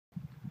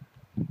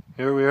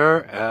Here we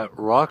are at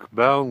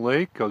Rockbound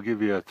Lake. I'll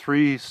give you a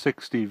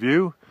 360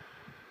 view.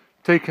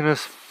 Taking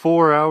us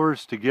 4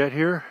 hours to get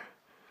here.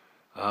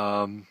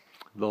 The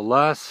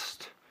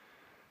last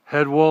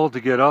head wall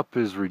to get up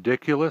is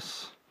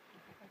ridiculous.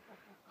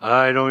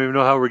 I don't even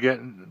know how we're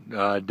getting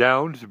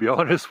down, to be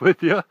honest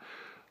with you.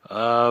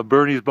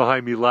 Bernie's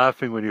behind me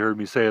laughing when he heard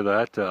me say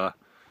that.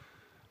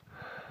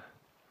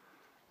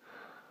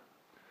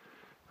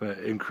 But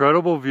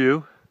incredible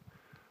view,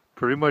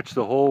 pretty much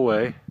the whole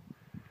way.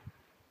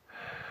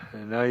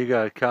 And now you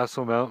got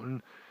Castle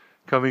Mountain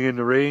coming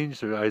into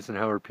range, or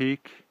Eisenhower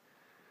Peak.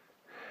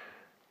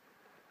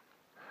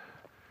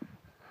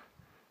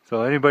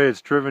 So anybody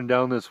that's driven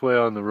down this way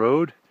on the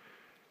road,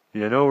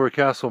 you know where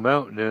Castle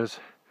Mountain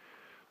is.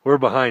 We're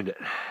behind it.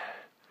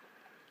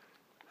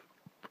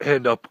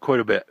 And up quite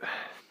a bit.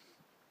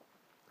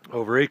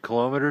 Over 8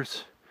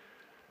 kilometers.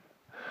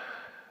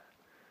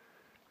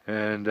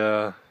 And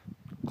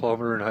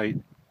kilometer in height.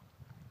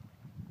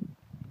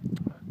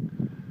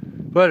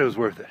 But it was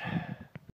worth it.